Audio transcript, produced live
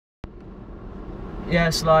Yeah,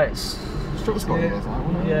 it's like... Strip squad last night,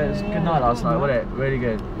 wasn't it? Yeah, it was a good night last night, wasn't it? Really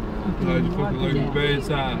good. Loads of fucking local beers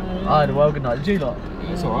out. I had a well good night. Did you lot?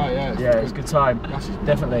 It's alright, yeah. Yeah, it was a good time.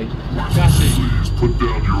 Definitely. Please put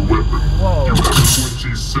down your weapon. Whoa. You have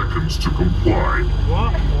 20 seconds to comply.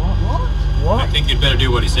 What? What? I think you'd better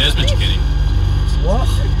do what he says, Mr. Kenny. What?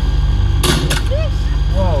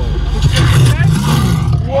 Whoa.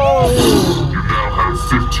 Whoa. You now have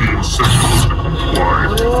 15 seconds to comply.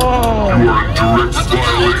 Whoa. You are in direct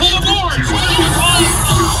violation of penal code